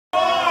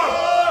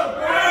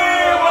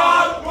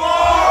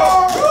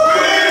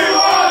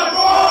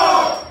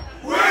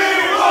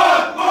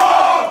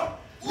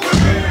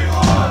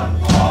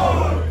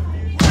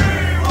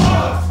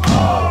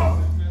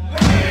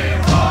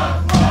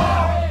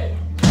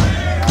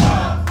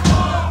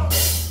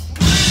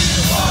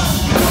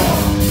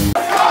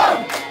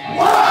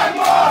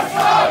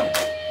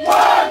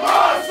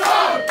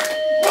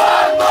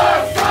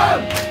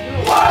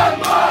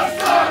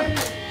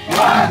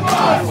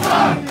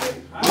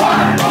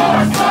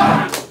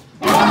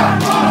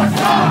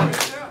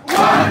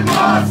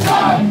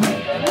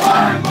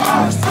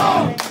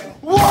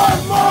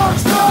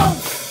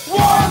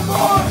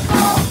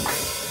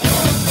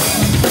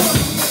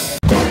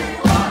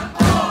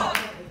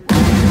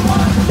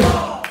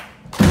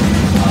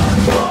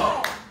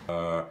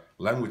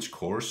language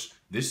course.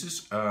 This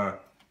is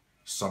a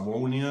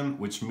Savonian,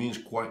 which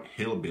means quite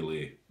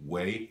hillbilly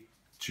way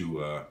to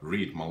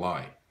read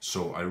Malay.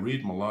 So I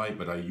read Malay,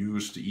 but I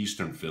use the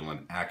Eastern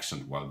Finland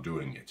accent while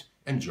doing it.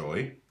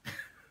 Enjoy!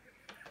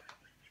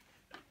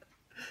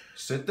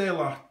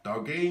 Setela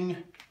daging,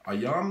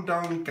 ayam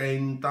dang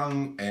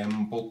kentang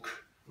empuk,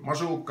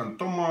 masukkan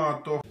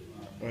tomato.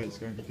 Alright,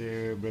 sekarang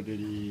kita berada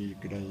di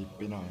kedai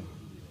Pena,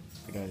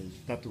 kedai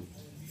tatu.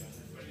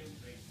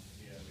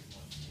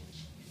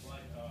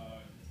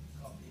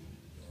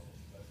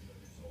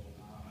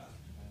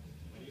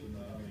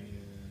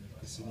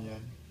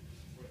 Kesenian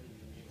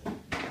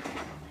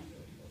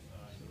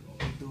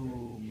itu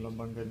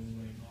melambangkan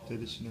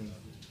tradisional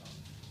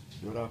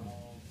diorang.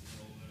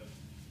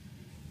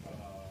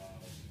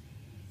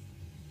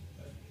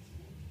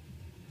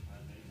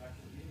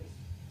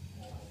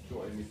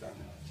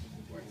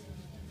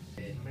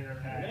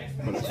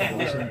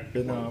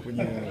 Pena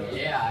punya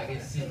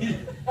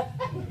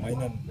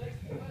mainan.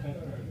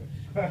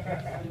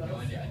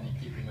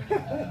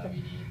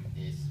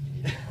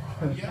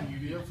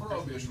 Yeah, for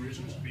obvious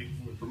reasons.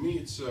 For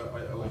me, it's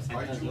I like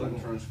Kaiju and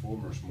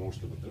Transformers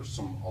mostly, but there's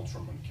some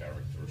Ultraman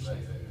characters,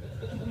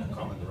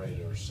 Kamen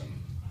Raiders, and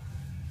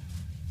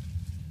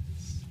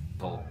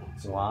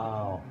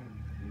wow.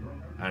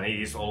 And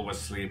he is always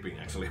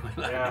sleeping actually.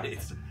 Yeah,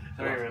 it's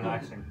very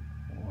relaxing.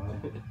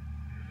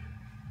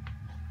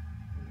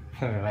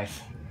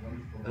 Relaxing.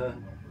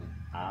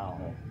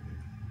 Ow.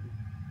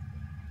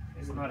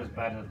 It's not as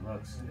bad as it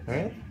looks.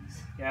 Really?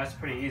 Yeah, it's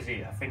pretty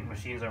easy. I think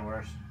machines are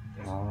worse.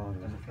 It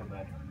doesn't feel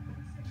bad.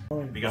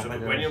 Because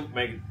when you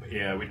make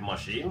it with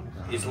machine,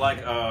 it's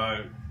like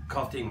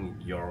cutting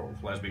your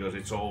flesh because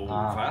it's so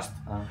fast.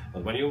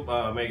 But when you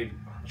make it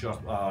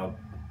just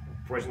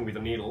pressing with a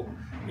needle,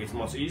 it's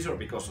much easier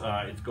because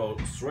it goes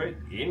straight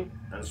in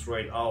and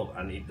straight out,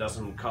 and it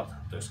doesn't cut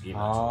the skin.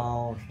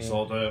 Okay.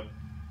 So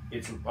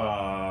it's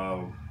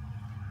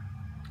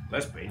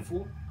less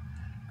painful,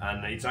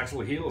 and it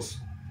actually heals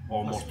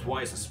almost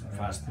twice as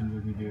fast.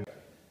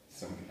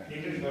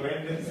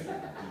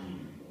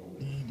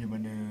 Ini di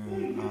mana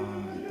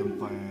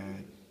tempat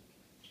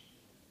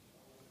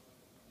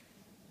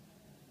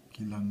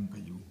kilang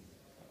kayu.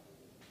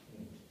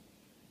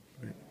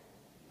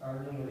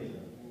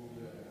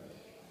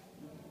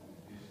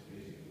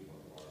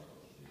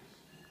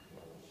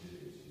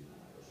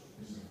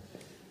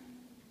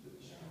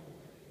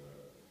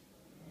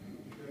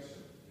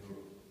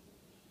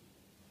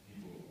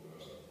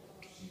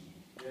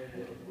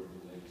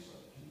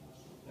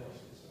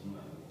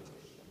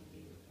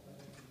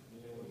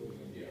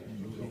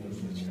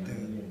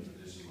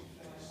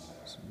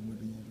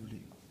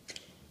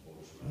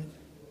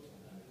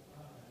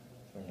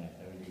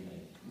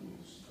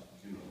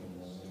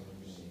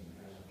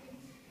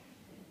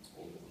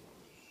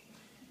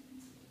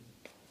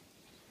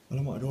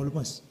 Alamak, ada orang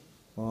lepas.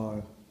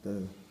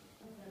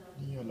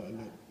 Ni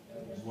alat-alat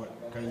buat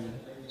kayu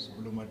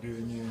sebelum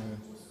adanya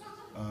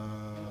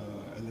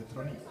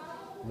elektronik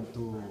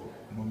untuk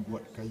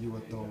membuat kayu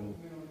atau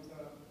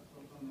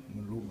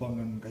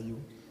melubangkan kayu.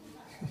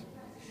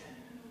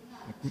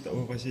 Aku tak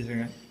berapa pasti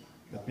sangat,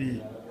 tapi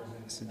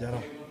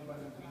sejarah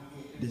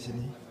di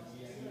sini,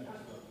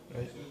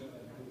 right?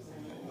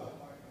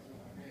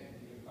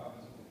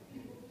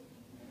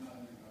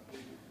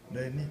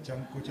 Dan ini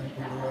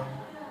campur-campur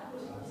orang.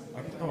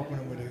 Aku tak tahu apa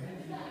nama dia.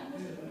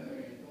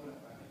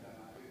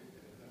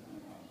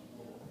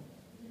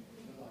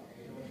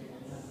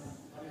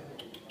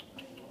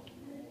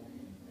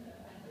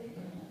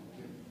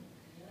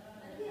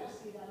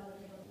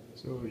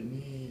 So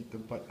ini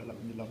tempat alat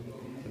menyelam,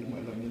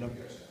 alat menyelam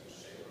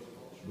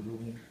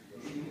sebelumnya.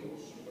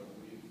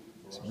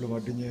 Sebelum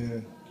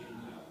adanya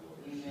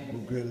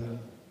Google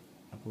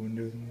apa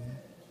benda semua.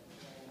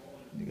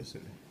 Ini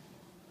kasut dia.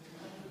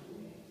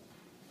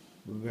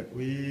 Berat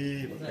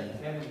weh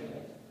pakai.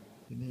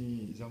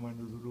 Ini zaman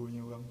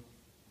dulu-dulunya orang.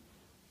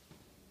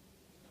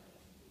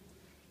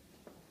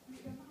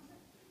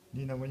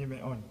 Ini namanya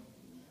Meon.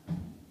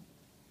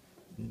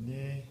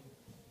 Ini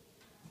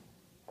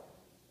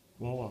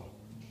Wawa.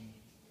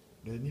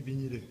 Dan ini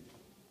bini dia,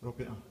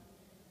 Ropeah.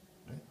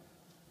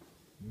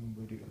 Ini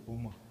memberi kat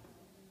rumah.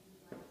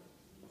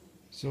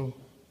 So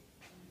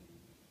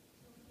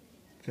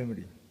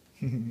family.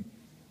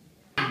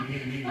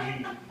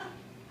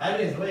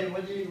 Alice,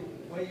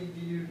 why did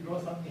you draw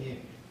something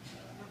here?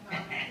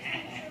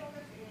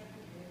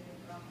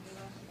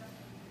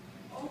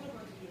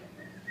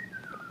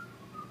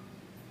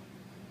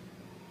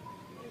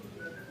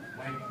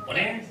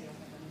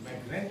 my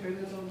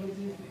grandparents always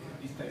did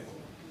this type of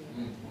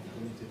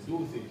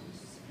do things.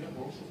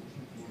 Also,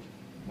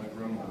 my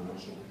grandmother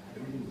also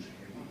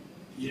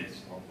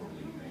yes,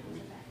 properly made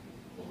with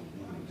all the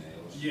wooden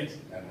nails. Yes,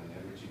 and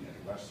everything that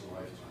lasts a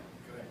lifetime.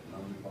 Now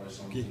you buy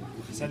something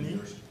for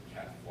years.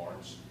 Cat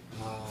farts.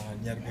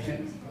 Ni harga.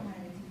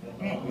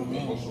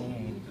 Also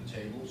the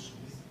tables.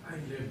 I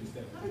love this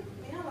type of thing.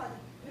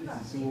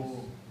 So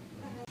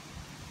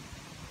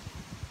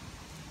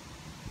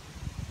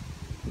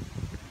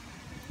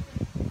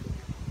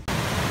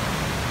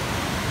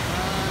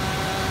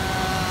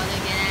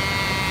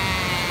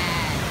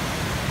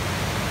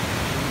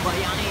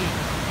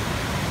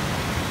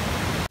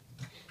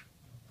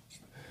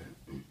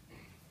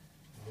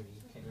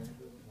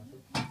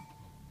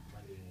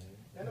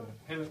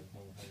Hello.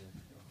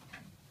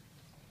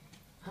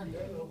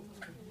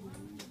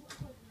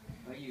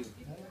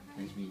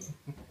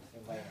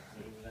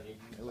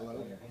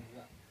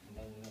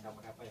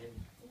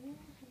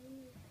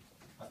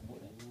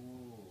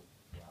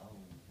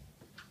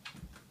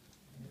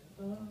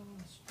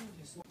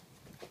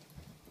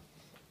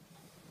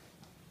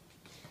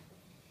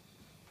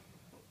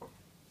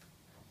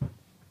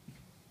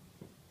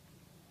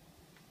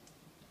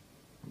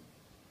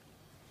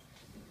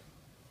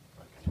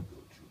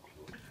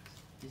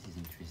 This is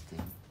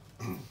interesting.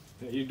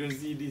 You don't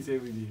see this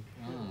every day.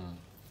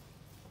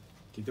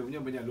 Kita punya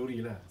banyak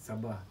lori lah.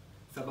 Saba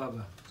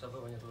apa? Saba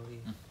banyak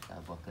lori.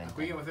 Tak apa, keren. Aku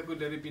ingat masa aku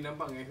dari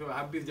Pinampang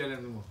habis jalan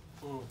semua.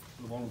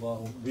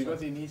 Lubang-lubang.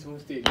 Because in his home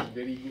state, it's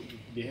very good.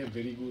 They have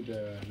very good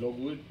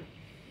logwood.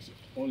 It's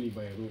only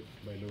by road,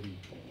 by lorry.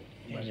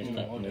 But Just no,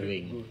 start all the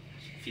moving. road.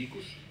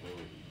 Ficus? Or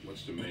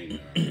what's the main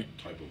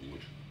type of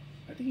wood?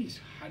 I think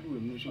it's hardwood.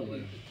 I'm not sure.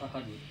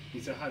 Hardwood.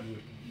 It's a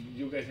hardwood.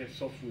 You guys have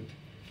softwood.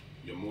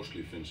 Yeah,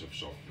 mostly Finns have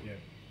softwood. Yeah.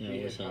 Yeah,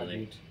 We have also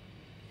like- hardwood.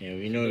 Yeah,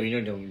 we know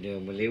the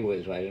Malay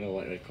words, but I don't know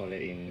what they call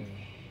it in.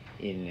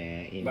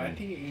 But I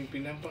think in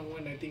Pinampang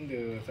one, I think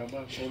the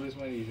Sabah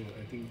forest one is,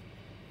 I think,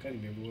 can't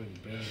remember what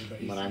it's pronounced, but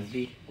it's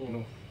Meranti,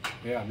 no.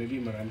 Yeah, maybe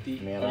Meranti.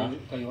 merah,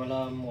 Kayu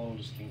malam, all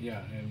those things.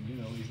 Yeah, and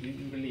it's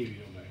in Malay,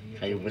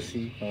 kayu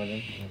besi, all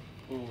them.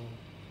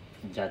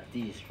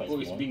 Jati is quite Oh,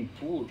 it's small. being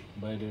pulled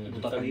by the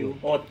Buta kayu.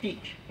 Oh, teak.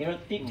 You know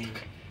teak?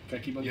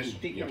 Kaki bagu. Yes,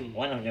 Teak. yeah.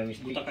 One of them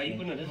is teak. Buta kayu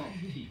pun ada.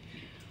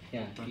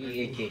 Yeah,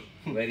 EAK.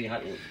 Very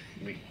hardwood.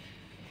 Big.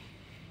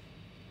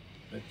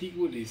 The teak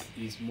wood is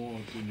more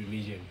to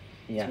Indonesian.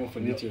 Yeah. It's more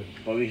furniture.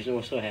 But we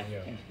also have.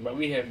 Yeah. But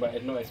we have, but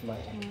not as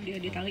much.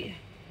 Dia tarik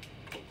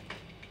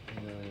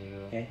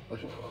Eh?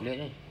 Lihat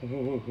ni.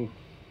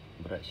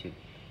 Berat shoot.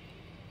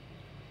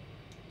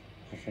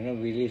 I cannot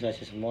believe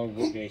such a small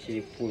boat can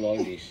actually pull all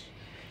this.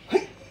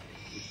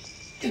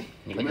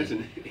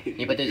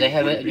 Ni patut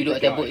Zahir duduk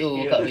atas boat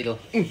tu kat situ.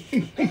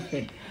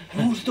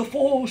 Who's the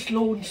force,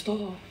 Lone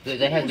Star? Patut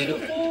Zahir duduk.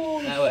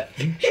 What?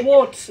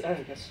 Schwartz.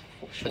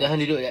 Patut Han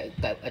duduk kat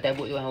atas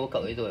boat tu Han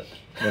workout kat situ.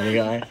 Boleh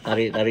tak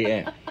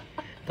eh?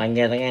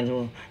 Tarik tangan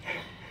semua.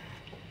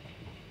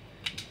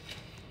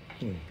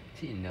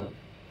 Sini.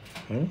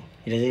 Huh?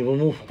 It doesn't even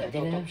move. Tak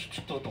jalan.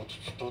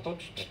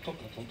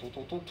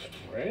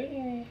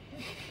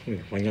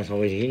 Banyak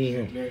sampai sini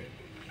kan.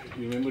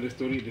 You remember the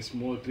story, the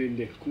small train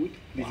that could?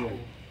 This one.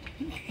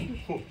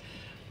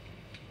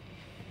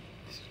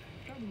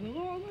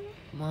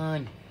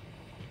 Man.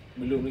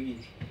 Belum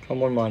lagi.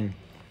 Come on man.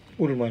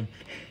 Pull man.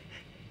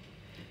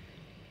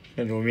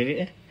 Dah 2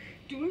 minit eh.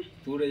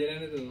 Tu dah jalan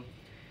dah tu.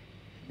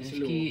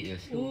 Slow. Sikit je.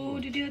 Oh,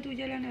 dia tu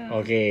jalan dah.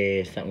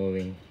 Okay, start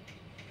moving.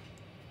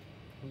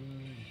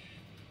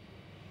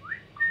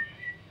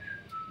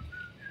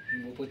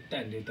 Berapa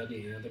tan dia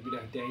tarik, tapi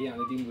dah hati ayam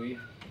dah timbul.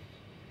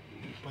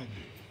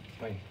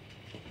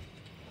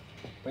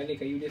 Pine ni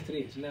kayu dia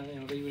straight, senang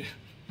kan kayu dia.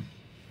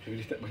 Kayu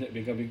dia tak banyak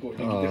bengkok-bengkok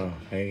macam kita.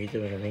 Kayak kita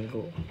banyak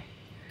bengkok.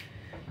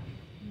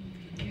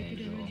 Dia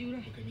dah maju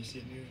dah. Pakai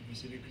mesin dia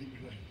grip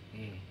juga.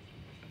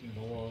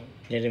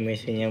 Dia ada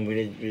mesin yang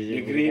boleh Dia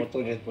grip,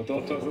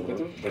 potong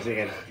betul.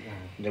 bersihkan.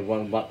 Dia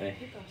buang bak eh.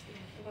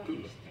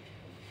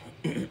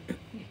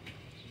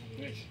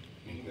 Nice.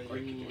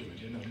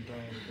 Dia nak hantar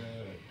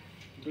dekat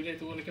tu dia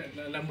turun dekat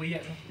lambayat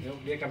tu.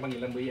 Dia akan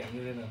panggil lambayat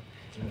ni sana.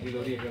 Nanti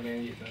lori akan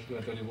main tu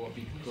atau dia bawa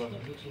pick cross.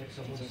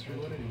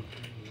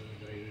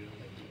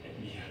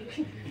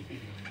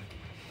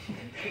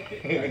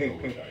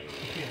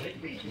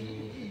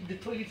 The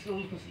toilet's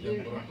almost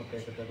Yang orang pakai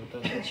kata-kata.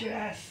 Touch your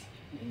ass.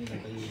 Ini dah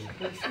kayu.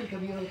 It's still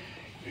coming out.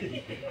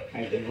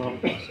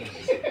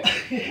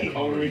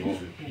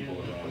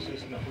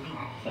 Proses nak pergi.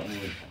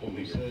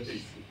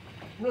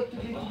 Not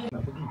today.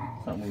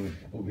 Tak move.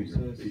 Not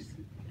today.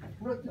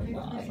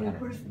 It's my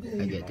birthday.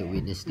 I get to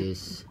witness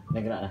this. Dah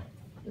gerak dah.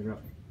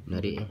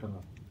 Menarik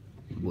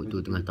Boat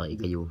tu tengah tarik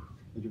kayu.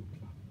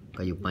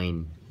 Kayu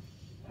pine.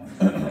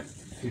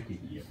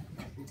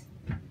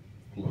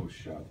 Close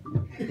shot.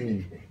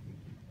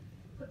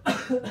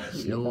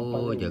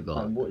 Slow je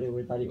kau. Bot dia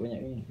boleh tarik banyak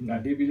ni.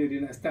 Nah, dia bila dia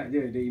nak start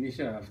je, dia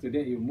initial. After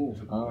that, you move.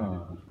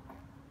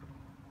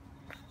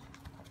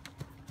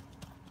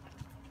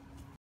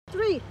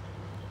 Three.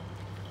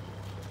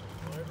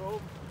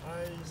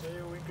 Hai,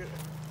 saya Wynken.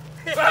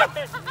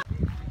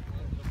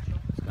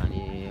 Sekarang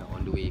ni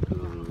on the way ke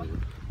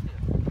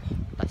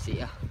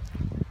Tasik lah.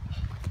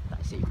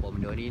 Tasik pom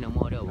dia ni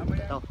nama dia aku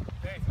tak tahu.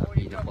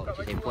 Tapi nampak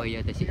macam sempoi je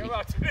Tasik ni.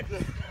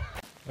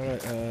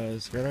 Alright,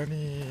 sekarang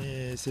ni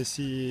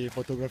sesi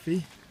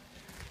fotografi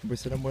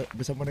bersama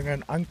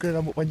dengan uncle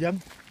rambut panjang.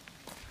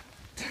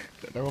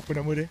 Tak tahu apa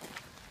nama dia.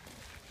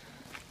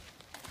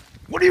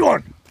 What do you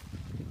want?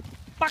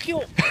 Fuck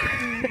you.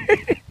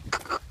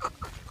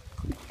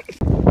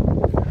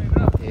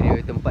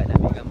 Area tempat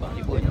nak ambil gambar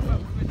ni pun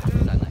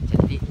sangat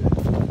cantik.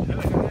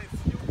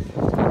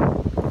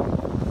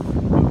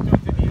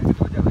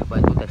 Lepas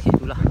tu taksi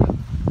tu lah.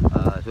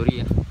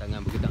 Sorry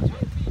tangan bergerak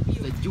sebab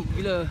sejuk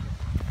gila.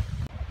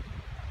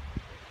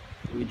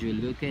 Would you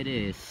look at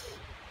this?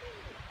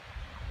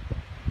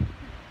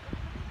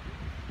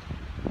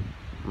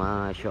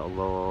 Masya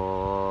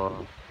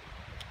Allah.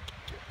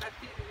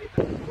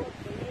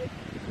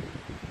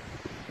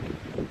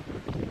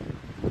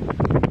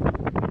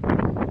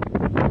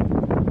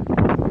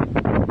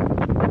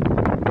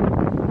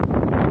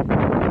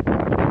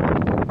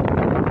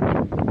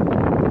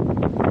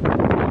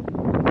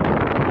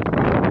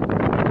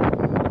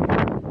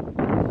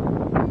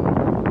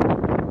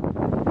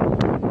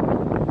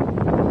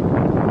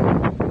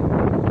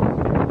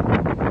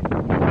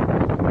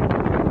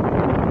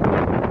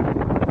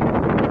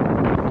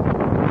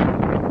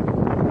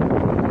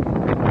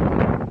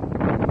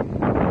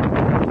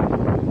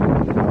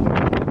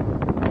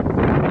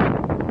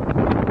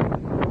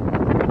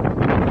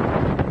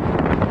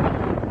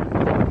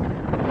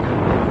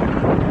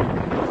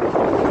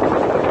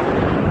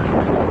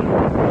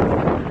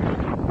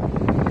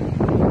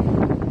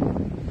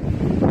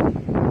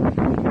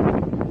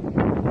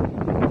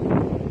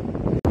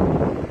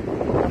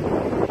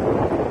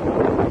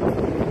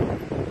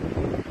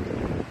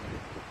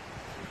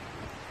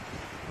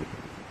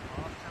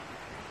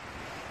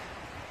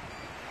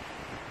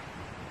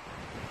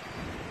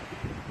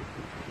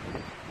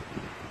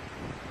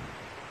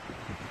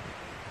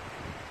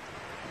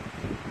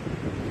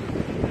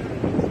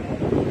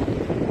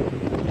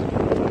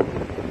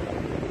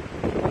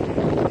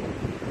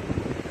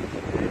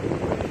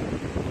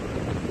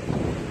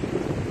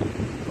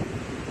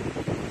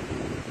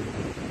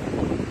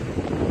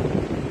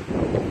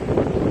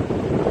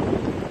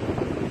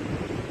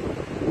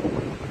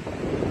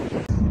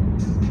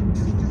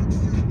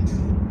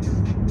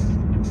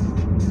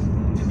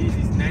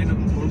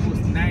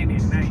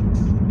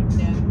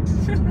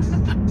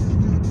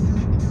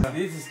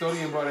 This is story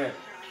about it.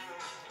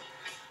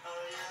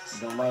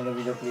 Don't mind the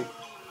video clip.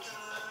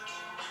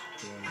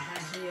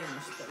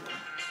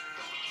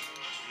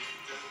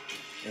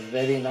 It's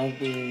very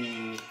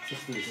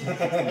 1960s.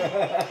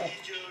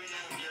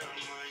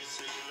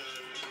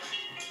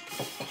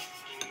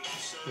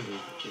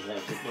 It's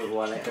like people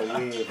who are like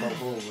away from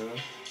home, you know.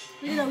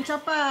 Ini dah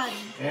ucapan.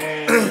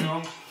 You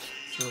know.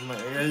 Selamat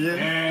Hari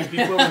Raya.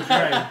 People will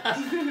cry.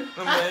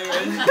 Selamat Hari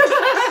Raya.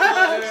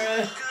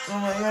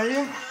 Selamat Hari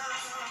Raya.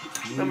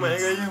 Selamat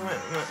Hari Raya, Mak.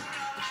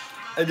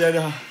 Aidil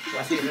Adha.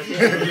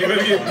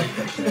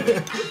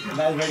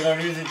 Nice background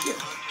music.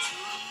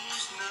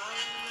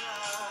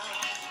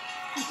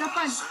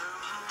 Ucapan.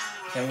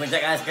 Saya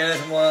mengucapkan sekalian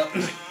semua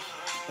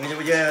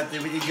puja-puja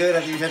TV3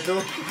 dan TV1.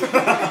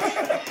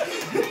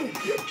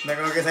 Dan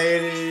keluarga saya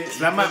di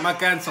Selamat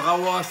makan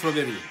Sarawak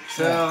strawberry.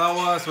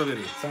 Sarawak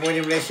strawberry. semua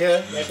di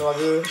Malaysia, ya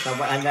keluarga,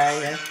 sahabat andai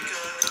ya.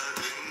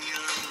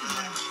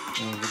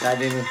 Kita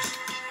ada ni.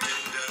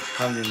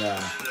 Alhamdulillah.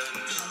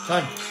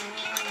 Son,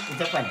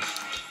 ucapan.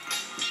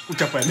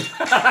 Ucapan.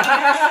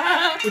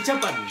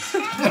 Ucapan.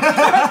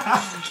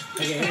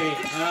 Okay,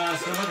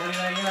 selamat Hari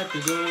Raya to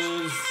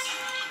those.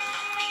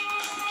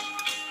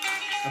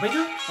 Apa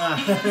itu?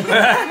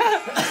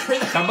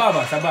 Sabar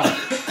bah, sabar.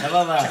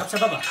 Sabar, Pak.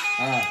 Cakap Saba.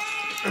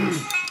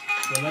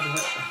 Selamat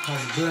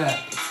Alhamdulillah.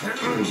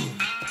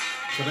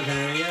 Selamat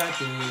Hari Raya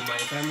to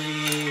my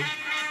family,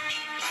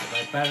 to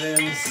my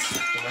parents,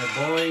 to my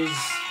boys,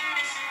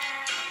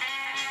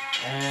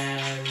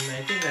 and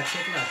I think that's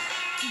it lah.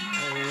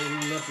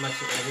 Not much.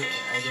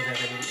 I don't have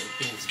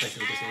anything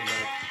special to say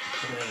about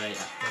Hari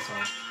Raya. That's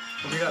all.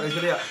 Okey tak, lagi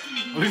sekali tak?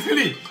 Boleh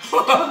sekali.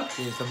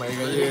 Okay, selamat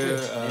Hari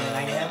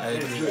Raya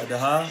Aidil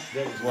Adha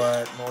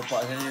buat mak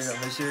bapak saya kat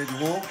Malaysia,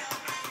 Johor.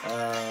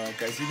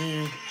 Kat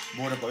sini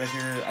Bo dapat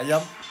rasa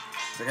ayam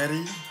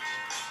sekali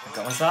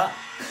akak masak.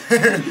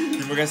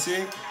 Terima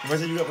kasih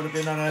juga pada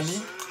Pena and Anni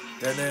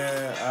kerana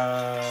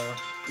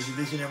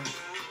presentation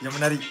yang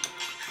menarik.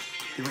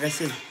 Terima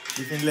kasih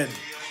di Finland.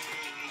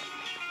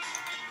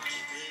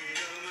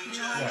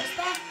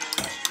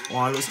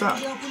 Wah, lu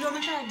start. 30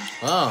 makan.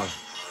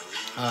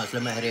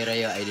 Selamat Hari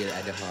Raya Aidil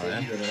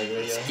Adha.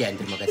 Sekian,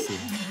 terima kasih.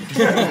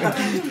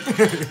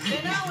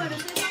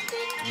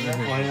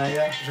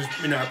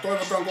 Minä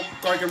toivotan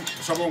kaiken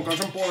Savon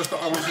kansan puolesta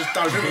aivan siis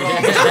täysin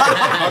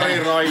Hari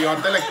Rajaa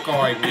teille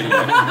kaikille.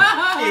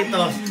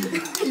 Kiitos.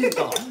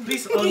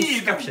 Please on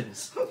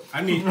captions.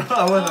 Anni.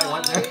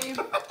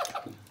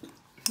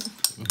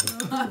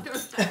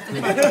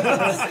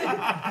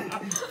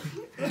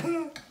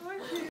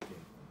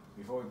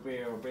 Before we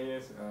pray our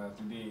prayers,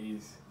 today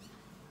is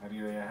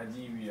Hari Raya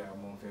Haji. We are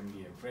among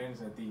family and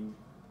friends. I think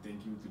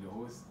thank you to the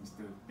host,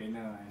 Mr.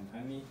 Pena and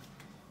Anni,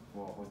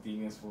 for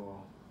hosting us for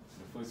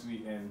the first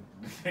week and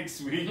the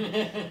next week.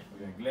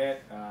 We are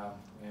glad,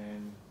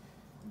 and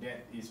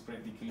that is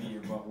practically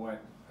about what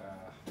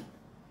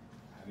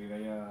Hari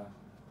Raya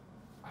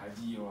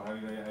Haji or Hari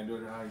Raya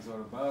Aidil Adha is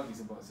all about.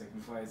 It's about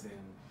sacrifice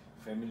and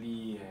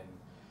family and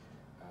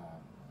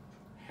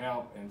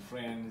help and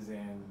friends,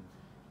 and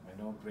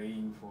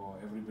praying for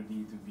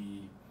everybody to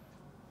be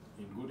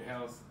in good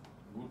health,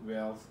 good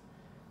wealth,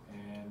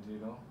 and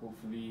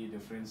hopefully the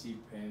friendship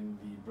and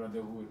the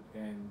brotherhood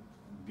and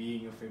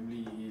being a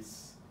family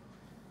is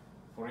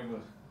forever.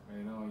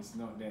 It's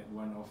not that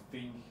one-off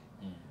thing.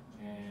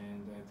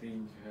 And I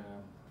think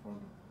from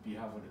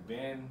behalf of the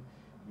band,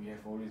 we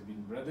have always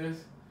been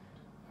brothers.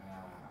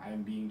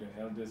 I'm being the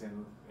eldest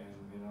and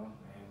you know,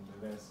 and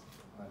the rest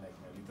are like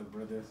my little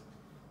brothers.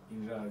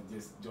 Indra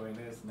just joined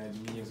us,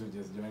 Najmi also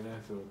just joined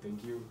us, so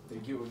thank you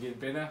again,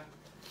 Pena.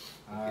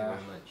 Thank you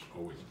very much.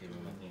 Always.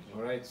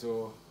 Alright,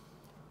 so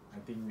I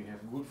think we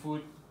have good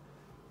food.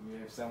 We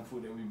have some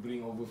food that we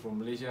bring over from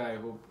Malaysia. I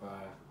hope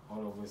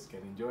all of us can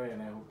enjoy,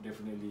 and I hope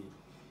definitely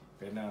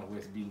Pena, who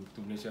has been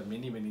to Malaysia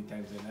many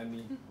times, and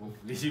Anni,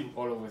 hopefully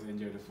all of us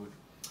enjoy the food.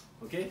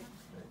 Okay?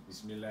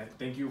 Bismillah.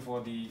 Thank you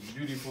for the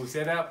beautiful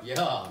setup.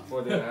 Yeah.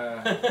 For the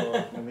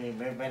Maybe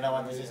Pena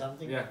want to say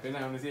something? yeah, Pena,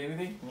 want to say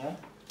anything? Yeah.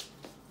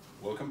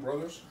 Welcome,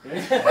 brothers.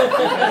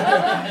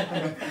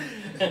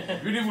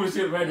 Beautiful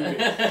shit, by the way.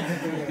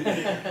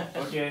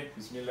 Okay.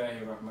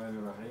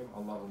 Bismillahirrahmanirrahim.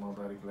 Allahumma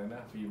barik lana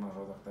fima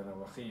razaqtana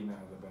wa qina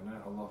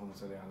adhabana. Allahumma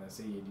salli ala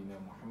sayyidina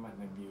Muhammad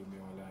nabiyyi ummi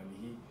wa ala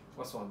alihi wa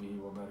sahbihi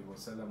wa barik wa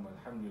sallam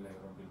walhamdulillahi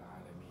rabbil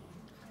alamin.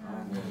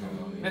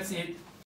 That's it.